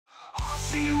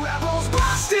See rebels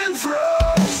blasting through,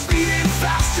 speeding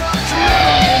faster,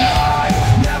 adrenaline high,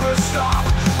 never stop,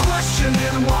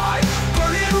 questioning why,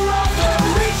 burning rubber,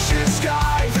 reach the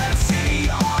sky, that's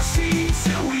CRC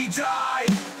till we die.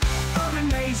 Urban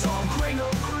maze on Cradle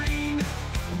Green,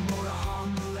 motor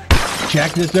hum electric.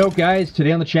 Check this out, guys.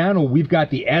 Today on the channel, we've got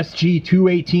the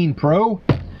SG218 Pro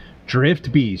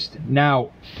Drift Beast.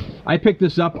 Now, I picked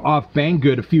this up off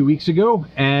Banggood a few weeks ago,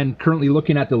 and currently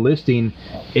looking at the listing,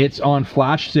 it's on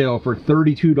flash sale for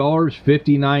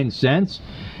 $32.59.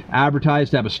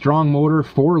 Advertised to have a strong motor,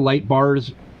 4 light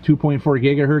bars, 2.4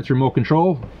 gigahertz remote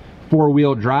control,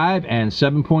 4-wheel drive, and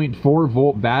 7.4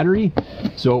 volt battery.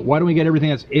 So why don't we get everything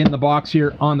that's in the box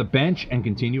here on the bench and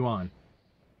continue on.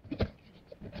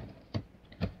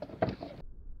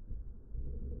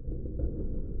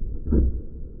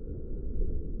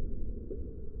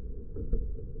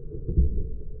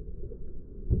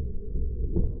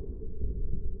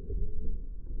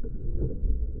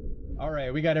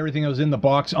 Alright, we got everything that was in the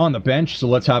box on the bench, so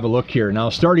let's have a look here. Now,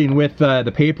 starting with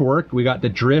the paperwork, we got the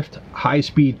Drift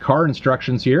high-speed car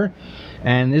instructions here,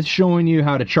 and it's showing you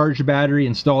how to charge the battery,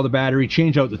 install the battery,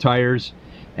 change out the tires,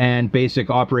 and basic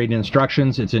operating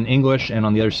instructions. It's in English, and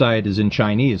on the other side is in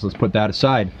Chinese. Let's put that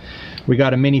aside. We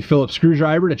got a mini Phillips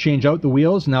screwdriver to change out the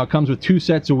wheels. Now, it comes with 2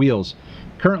 sets of wheels.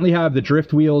 Currently have the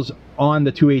Drift wheels on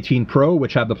the 218 Pro,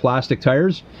 which have the plastic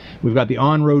tires. We've got the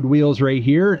on-road wheels right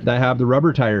here that have the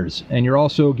rubber tires, and you're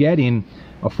also getting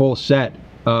a full set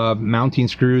of mounting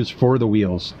screws for the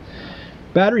wheels.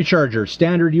 Battery charger,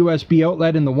 standard USB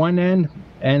outlet in the one end,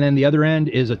 and then the other end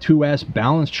is a 2S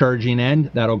balance charging end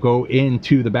that'll go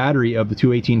into the battery of the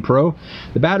 218 Pro.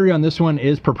 The battery on this one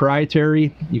is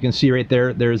proprietary. You can see right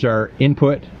there, there's our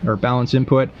input, or balance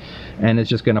input, and it's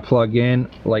just going to plug in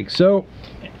like so,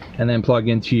 and then plug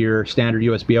into your standard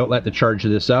USB outlet to charge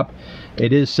this up.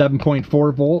 It is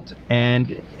 7.4 volt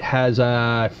and has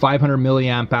a 500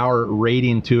 milliamp hour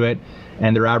rating to it,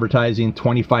 and they're advertising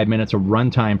 25 minutes of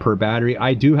runtime per battery.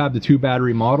 I do have the 2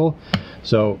 battery model,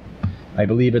 so I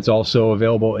believe it's also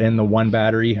available in the 1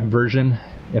 battery version,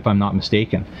 if I'm not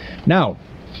mistaken. Now,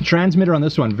 transmitter on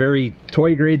this one, very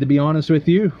toy grade, to be honest with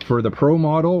you. For the Pro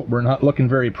model, we're not looking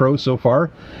very pro so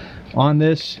far. On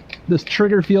this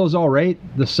trigger feels all right.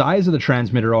 The size of the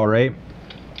transmitter all right.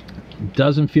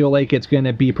 Doesn't feel like it's going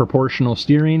to be proportional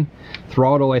steering.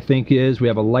 Throttle, I think, is, we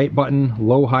have a light button,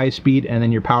 low, high speed, and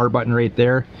then your power button right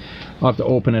there. I'll have to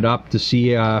open it up to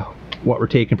see what we're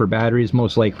taking for batteries.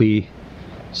 Most likely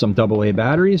some AA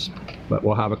batteries, but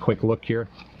we'll have a quick look here.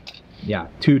 Yeah,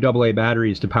 2 AA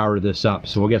batteries to power this up,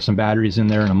 so we'll get some batteries in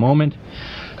there in a moment.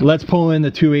 Let's pull in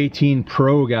the 218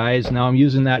 Pro, guys. Now, I'm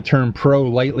using that term Pro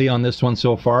lightly on this one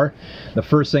so far. The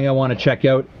first thing I want to check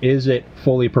out, is it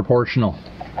fully proportional?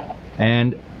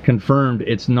 And confirmed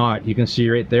it's not. You can see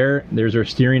right there, there's our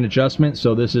steering adjustment,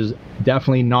 so this is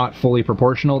definitely not fully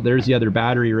proportional. There's the other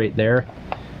battery right there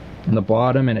on the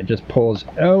bottom, and it just pulls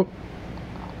out,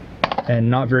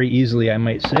 and not very easily, I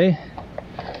might say.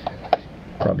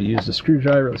 Probably use the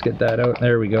screwdriver. Let's get that out.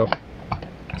 There we go.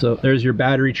 So there's your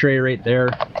battery tray right there.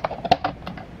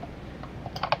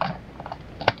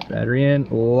 Battery in,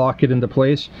 lock it into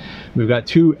place. We've got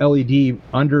 2 LED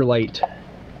underlight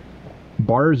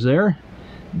bars there.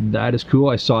 That is cool.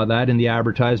 I saw that in the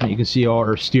advertisement. You can see all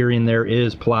our steering there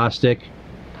is plastic.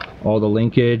 All the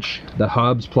linkage, the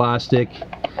hubs plastic.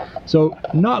 So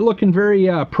not looking very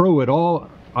pro at all.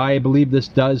 I believe this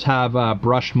does have a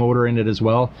brushed motor in it as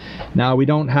well. Now, we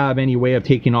don't have any way of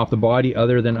taking off the body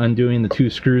other than undoing the 2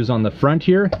 screws on the front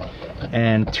here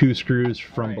and 2 screws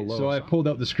from below. So I pulled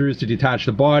out the screws to detach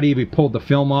the body. We pulled the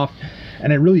film off,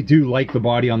 and I really do like the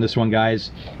body on this one,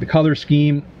 guys. The color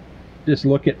scheme, just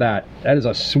look at that. That is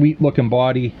a sweet looking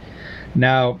body.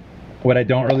 Now, what I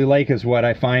don't really like is what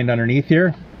I find underneath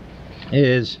here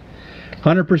is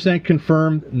 100%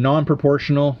 confirmed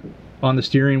non-proportional on the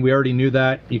steering. We already knew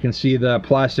that. You can see the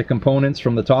plastic components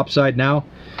from the top side now,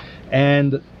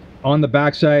 and on the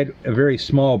back side, a very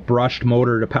small brushed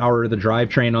motor to power the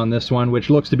drivetrain on this one,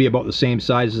 which looks to be about the same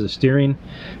size as the steering.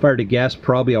 If I were to guess,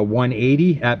 probably a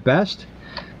 180 at best.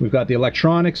 We've got the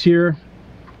electronics here,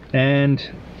 and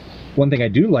one thing I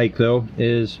do like though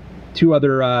is 2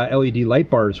 other LED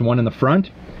light bars, one in the front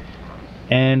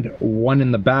and one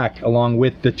in the back, along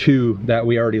with the 2 that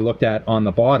we already looked at on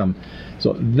the bottom.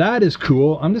 So that is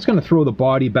cool. I'm just going to throw the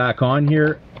body back on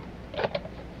here,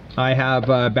 I have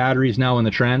batteries now in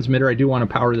the transmitter. I do want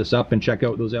to power this up and check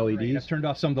out those LEDs. Right, I've turned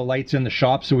off some of the lights in the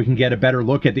shop so we can get a better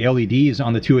look at the LEDs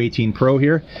on the 218 Pro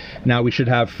here. Now we should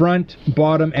have front,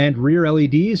 bottom, and rear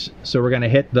LEDs. So we're going to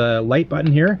hit the light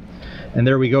button here. And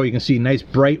there we go. You can see nice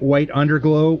bright white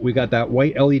underglow. We got that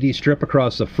white LED strip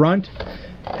across the front.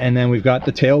 And then we've got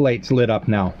the tail lights lit up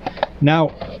now.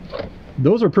 Now,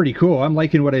 those are pretty cool. I'm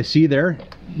liking what I see there.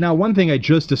 Now, one thing I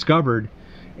just discovered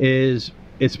is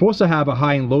it's supposed to have a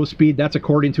high and low speed. That's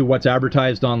according to what's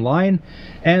advertised online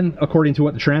and according to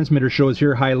what the transmitter shows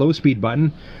here, high low speed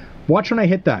button. Watch when I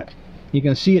hit that. You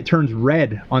can see it turns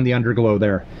red on the underglow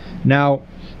there. Now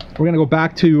we're gonna go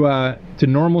back to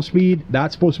normal speed.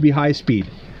 That's supposed to be high speed.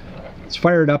 Let's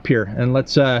fire it up here and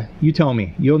let's you tell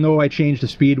me. You'll know I changed the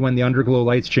speed when the underglow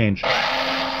lights change.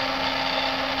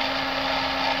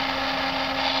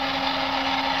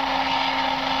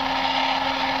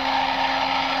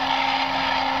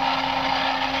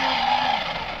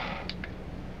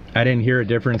 I didn't hear a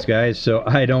difference, guys, so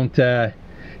I don't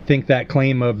think that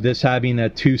claim of this having a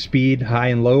 2-speed high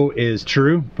and low is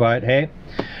true, but hey,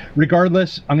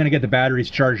 regardless, I'm gonna get the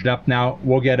batteries charged up now.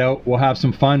 We'll get out, we'll have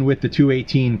some fun with the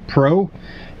 218 Pro,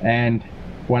 and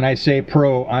when I say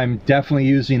Pro, I'm definitely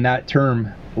using that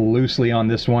term loosely on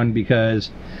this one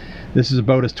because this is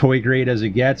about as toy grade as it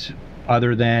gets,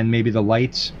 other than maybe the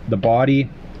lights, the body,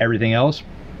 everything else.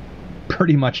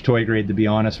 Pretty much toy grade, to be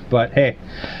honest, but hey,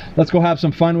 let's go have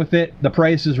some fun with it. The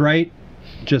price is right.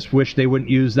 Just wish they wouldn't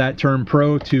use that term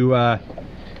Pro to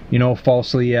you know,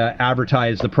 falsely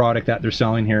advertise the product that they're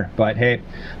selling here. But hey,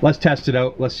 let's test it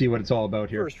out. Let's see what it's all about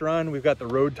here. First run, we've got the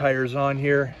road tires on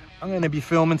here. I'm going to be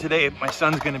filming today. My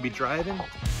son's going to be driving,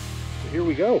 so here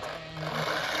we go.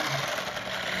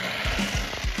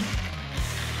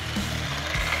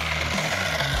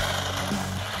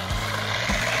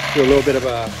 Do a little bit of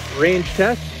a range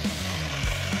test.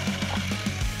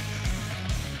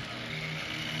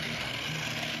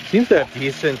 Seems to have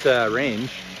decent range.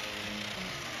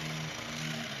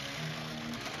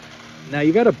 Now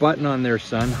you got a button on there,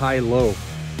 son, high, low.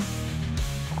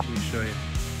 Let me show you.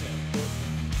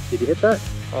 Did you hit that?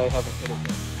 I haven't hit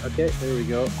it. Okay, there we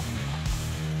go.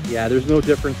 Yeah, there's no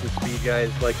difference in speed,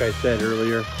 guys. Like I said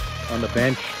earlier, on the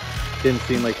bench, didn't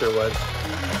seem like there was.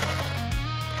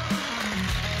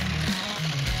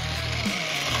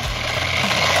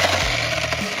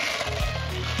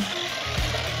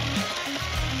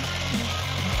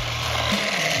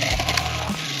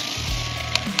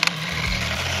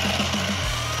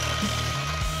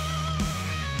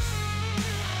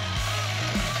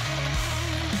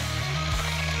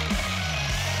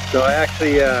 So I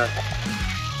actually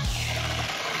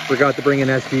forgot to bring an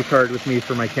SD card with me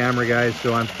for my camera, guys,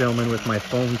 so I'm filming with my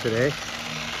phone today.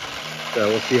 So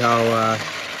we'll see how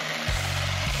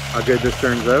good this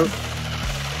turns out.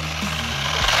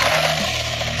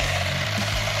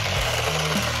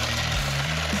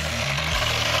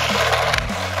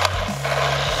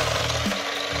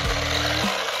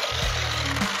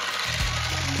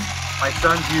 My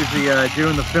son's usually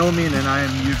doing the filming and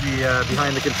I'm usually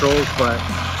behind the controls, but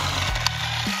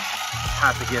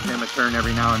have to give him a turn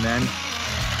every now and then.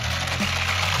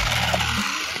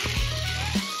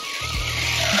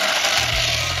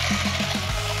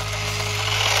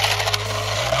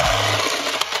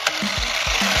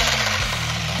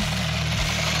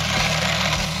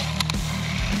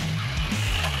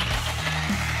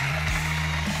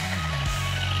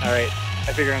 All right,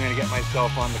 I figure I'm gonna get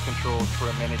myself on the controls for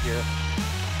a minute here.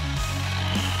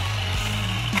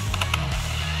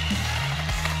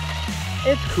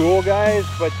 It's cool, guys,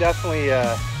 but definitely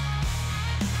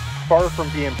far from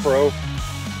being pro.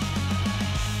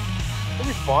 The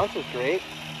response is great.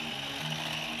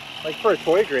 Like for a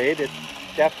toy grade, it's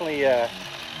definitely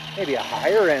maybe a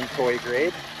higher end toy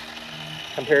grade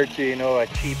compared to, you know, a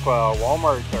cheap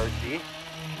Walmart RC.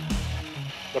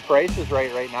 The price is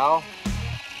right now.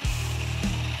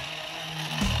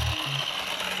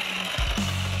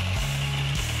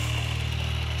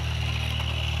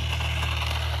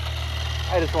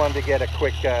 I just wanted to get a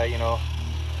quick, you know,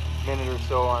 minute or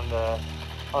so on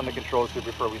the controls here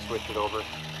before we switch it over.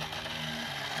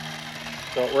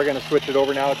 So we're going to switch it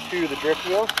over now to the drift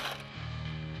wheels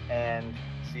and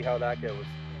see how that goes.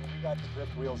 We got the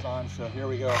drift wheels on, so here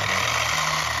we go.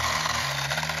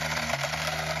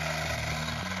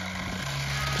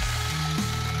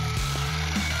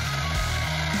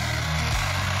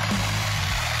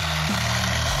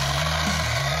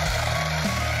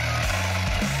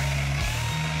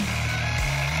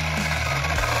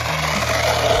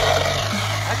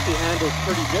 Handles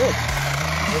pretty good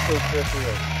with those drift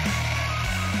wheels.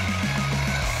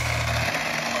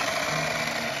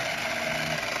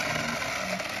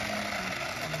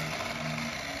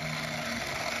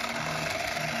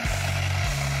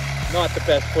 Not the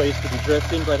best place to be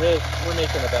drifting, but hey, we're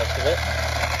making the best of it.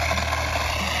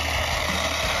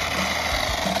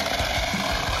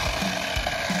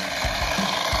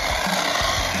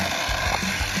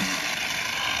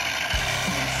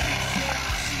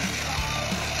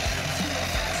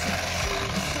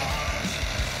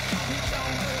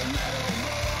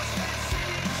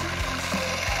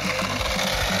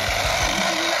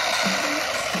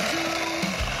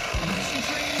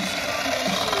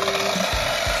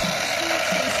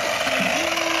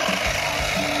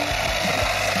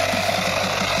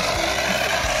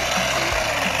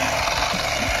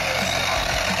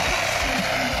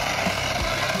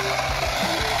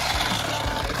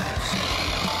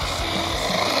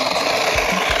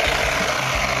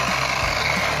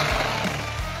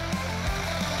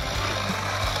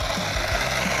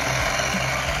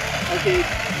 Okay,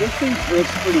 this thing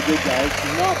drifts pretty good, guys.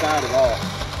 Not bad at all.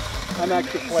 I'm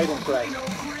actually quite impressed.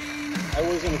 I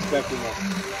wasn't expecting this.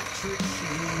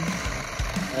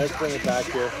 Let's bring it back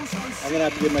here. I'm gonna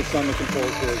have to give my son the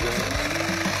controls here again.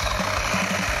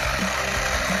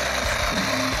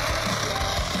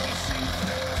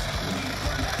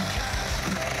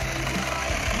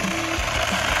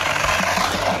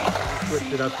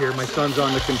 Switch it up here. My son's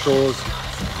on the controls.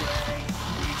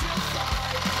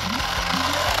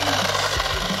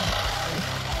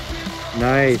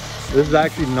 Nice. This is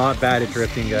actually not bad at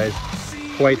drifting, guys.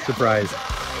 Quite surprised.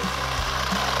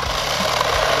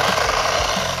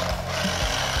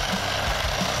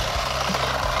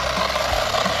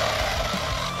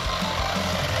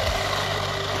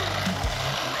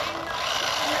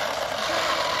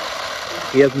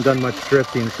 He hasn't done much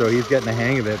drifting, so he's getting the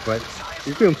hang of it, but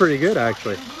he's doing pretty good,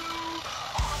 actually.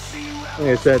 Like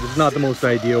I said, it's not the most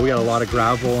ideal. We got a lot of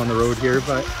gravel on the road here,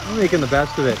 but we're making the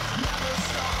best of it.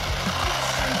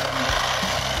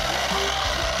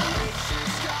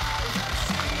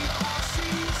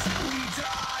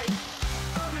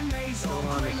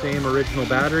 On the same original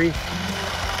battery,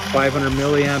 500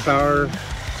 milliamp hour,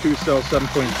 2-cell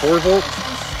 7.4 volts.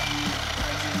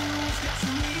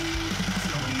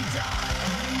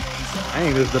 I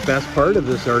think this is the best part of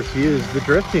this RC is the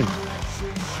drifting.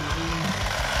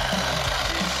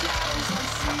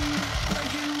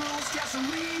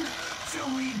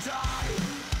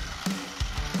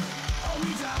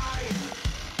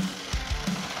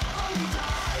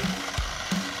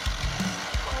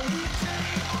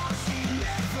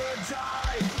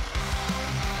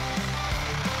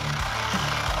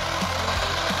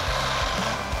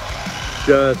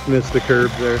 Just missed the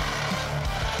curb there.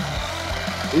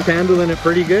 He's handling it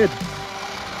pretty good.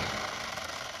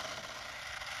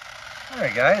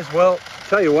 Alright guys, well,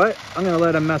 tell you what, I'm going to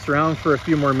let him mess around for a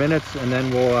few more minutes and then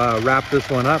we'll wrap this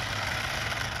one up.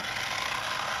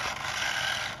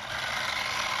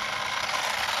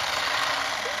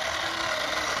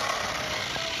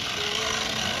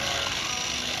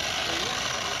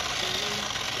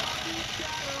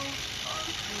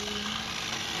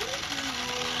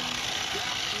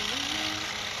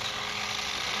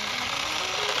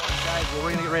 Well,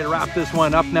 we're gonna get ready to wrap this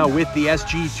one up now with the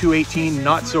SG218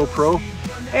 Not So Pro.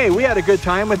 Hey, we had a good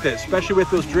time with this, especially with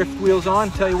those drift wheels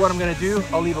on. Tell you what I'm gonna do,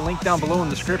 I'll leave a link down below in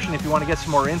the description if you want to get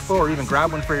some more info or even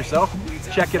grab one for yourself.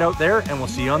 Check it out there and we'll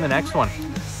see you on the next one.